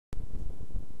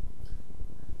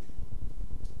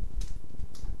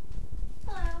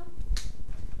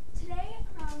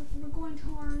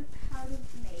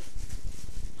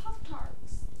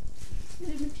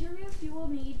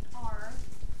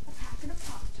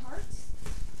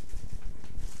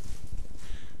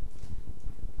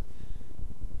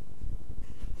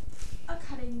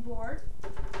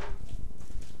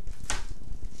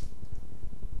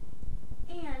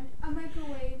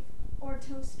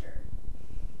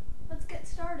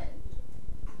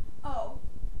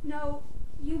So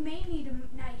you may need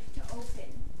a knife to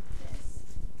open this.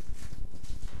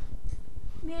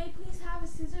 May I please have a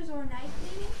scissors or a knife,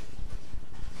 maybe?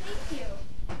 Thank you.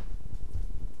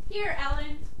 Here,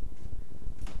 Ellen.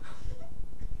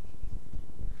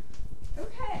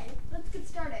 Okay, let's get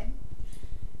started.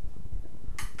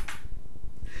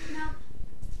 Now,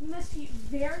 you must be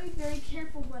very, very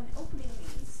careful when opening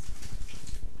these.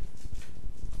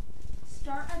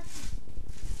 Start at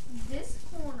this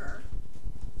corner.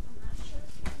 I'm not sure.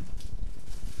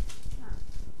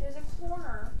 There's a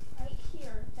corner right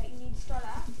here that you need to start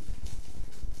at.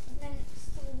 And then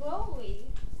slowly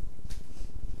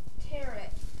tear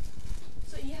it.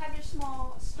 So you have your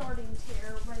small starting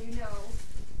tear where you know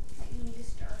that you need to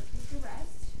start with the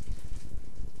rest.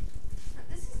 Now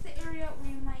this is the area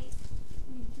where you might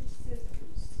need your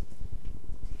scissors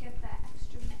to get that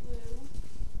extra glue.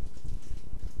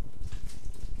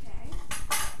 Okay,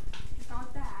 you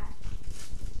got that.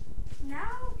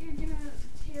 Now you're gonna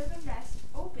tear the rest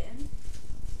open.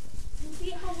 And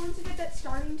see how once you get that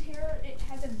starting tear, it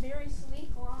has a very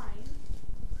sleek line.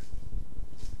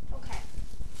 Okay.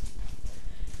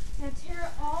 Now tear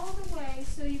it all the way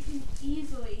so you can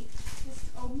easily just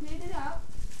open it up,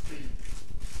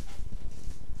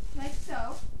 like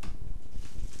so.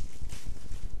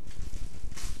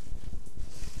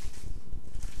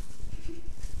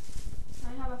 Now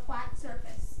you have a flat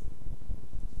surface.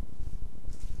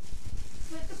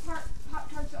 Flip the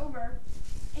Pop-Tarts over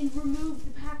and remove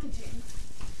the packaging.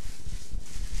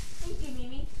 Thank you,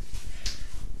 Mimi.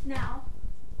 Now,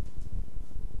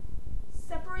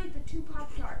 separate the two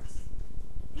Pop-Tarts.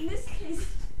 In this case,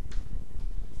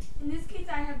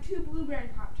 I have two blueberry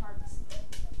Pop-Tarts.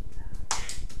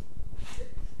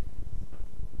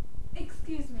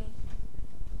 Excuse me.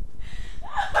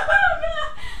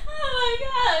 Oh my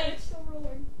God! It's still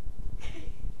rolling.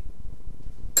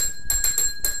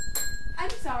 I'm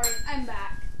sorry, I'm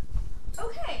back.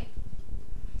 Okay,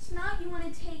 so now you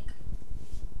want to take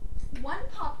one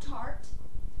Pop-Tart,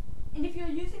 and if you're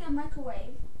using a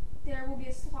microwave, there will be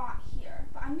a slot here,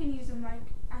 but I'm going to use a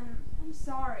I'm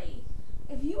sorry.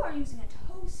 If you are using a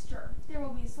toaster, there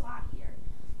will be a slot here,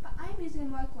 but I'm using a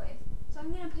microwave, so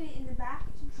I'm going to put it in the back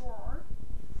drawer.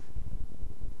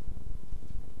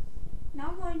 Now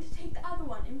I'm going to take the other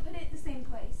one and put it at the same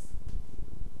place,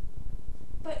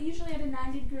 but usually at a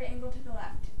 90-degree angle to the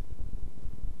left.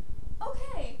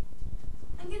 Okay,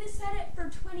 I'm going to set it for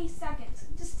 20 seconds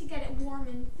just to get it warm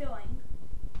and filling.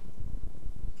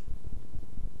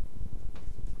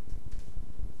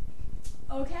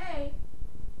 Okay.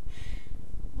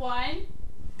 1,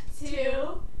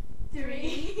 2,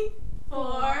 3,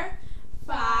 4,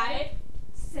 5,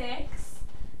 6,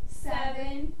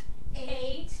 7,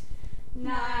 8,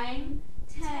 9,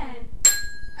 10.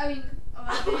 11,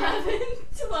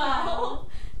 12,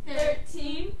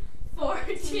 13,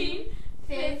 14,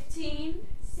 15,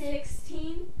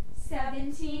 16,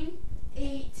 17,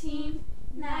 18,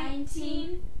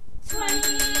 19, 20.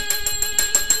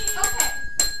 Okay.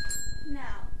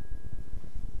 Now,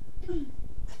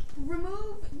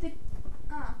 remove the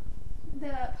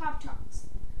Pop-Tarts.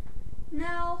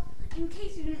 Now, in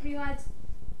case you didn't realize,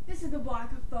 this is a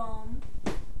block of foam.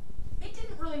 It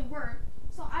didn't really work,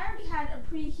 so I already had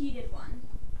a preheated one.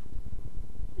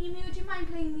 Mimi, would you mind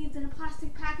putting these in a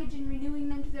plastic package and renewing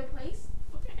them to their place?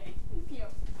 Okay. Thank you.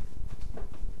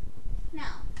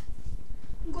 Now,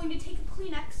 I'm going to take a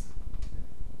Kleenex,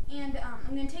 and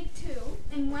I'm going to take two,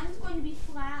 and one's going to be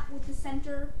flat with the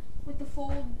center, with the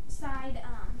fold side,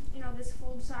 this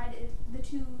fold side, the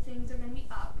two things are going to be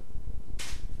up.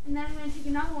 And then I'm going to take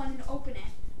another one and open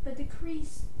it, but the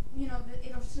crease,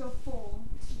 it'll still fold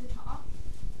to the top.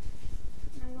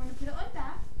 And I'm going to put it like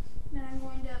that. Then I'm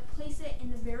going to place it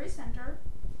in the very center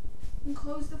and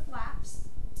close the flaps.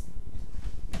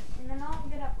 And then I'll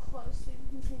get up close so you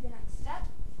can see the next step.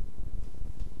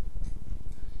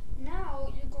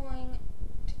 Now you're going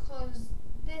to close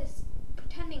this,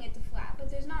 pretending it's a flap, but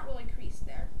there's not really crease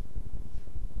there.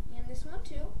 And this one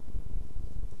too.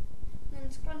 And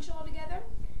then scrunch it all together,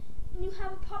 and you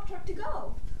have a Pop-Tart to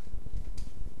go.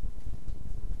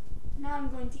 Now I'm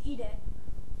going to eat it.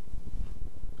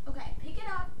 Okay, pick it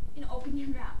up and open your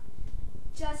mouth.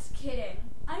 Just kidding.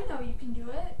 I know you can do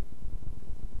it.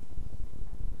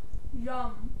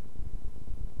 Yum.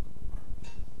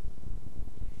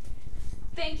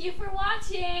 Thank you for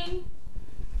watching.